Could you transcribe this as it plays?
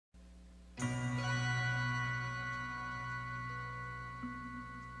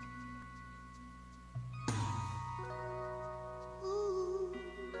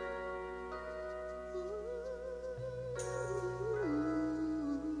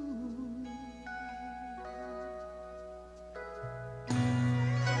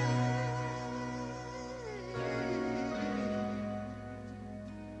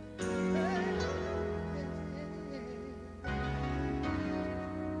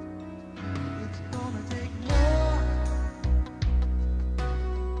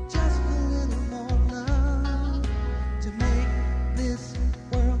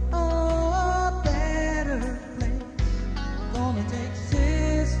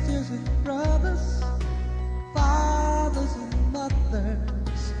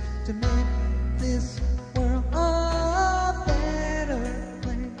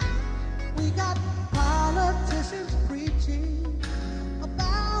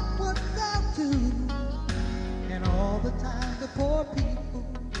the time the poor people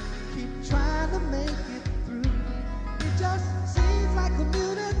keep trying to make it through. It just seems like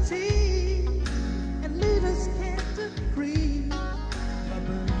community and leaders can't agree. I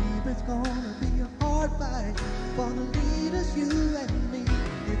believe it's gonna be a hard fight for the leaders, you and me.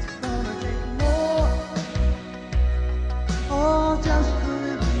 It's gonna take more, oh, just a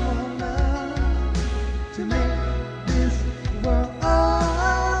little more love to make this world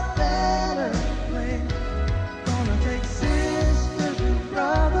a better place. Gonna take sisters and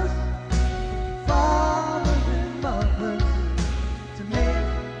brothers, fathers and mothers to make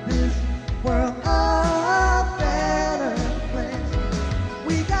this world a better place.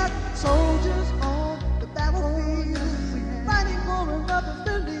 We got soldiers on the battlefield fighting for another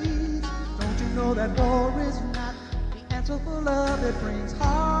belief. Don't you know that war is not the answer for love? It brings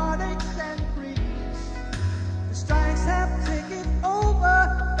heartaches and griefs. The strikes have taken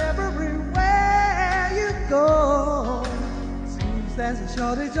over everywhere you go. Seems there's a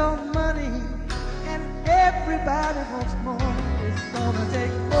shortage of money and everybody wants more. It's gonna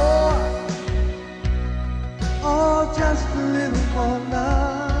take more, oh, just a little more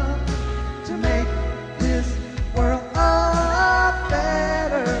love to make this world a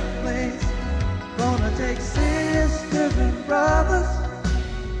better place. Gonna take sisters and brothers,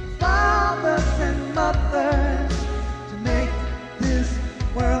 fathers and mothers to make this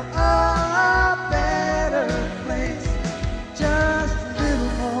world a better place. Just a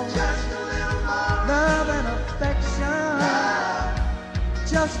little more, love and affection.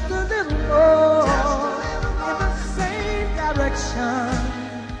 Just a little more, in the same direction.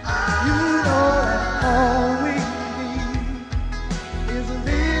 You know that all we need is a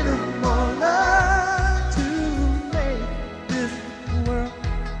little more love to make this world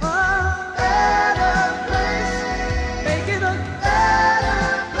a better place. Make it a better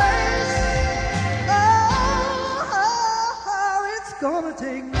place. Oh, it's gonna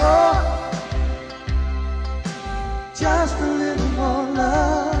take more, just a little more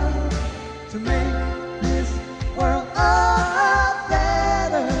love to make this world a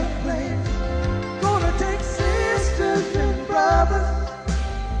better place. Gonna take sisters and brothers,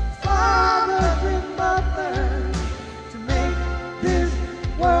 fathers and mothers to make this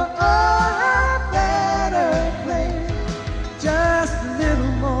world a better place. Just a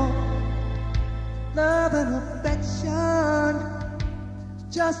little more love and affection.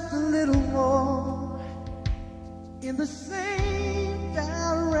 Just a little more in the same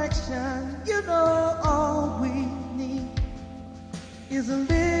direction. You know all we need is a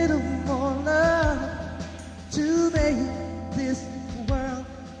little more love to make this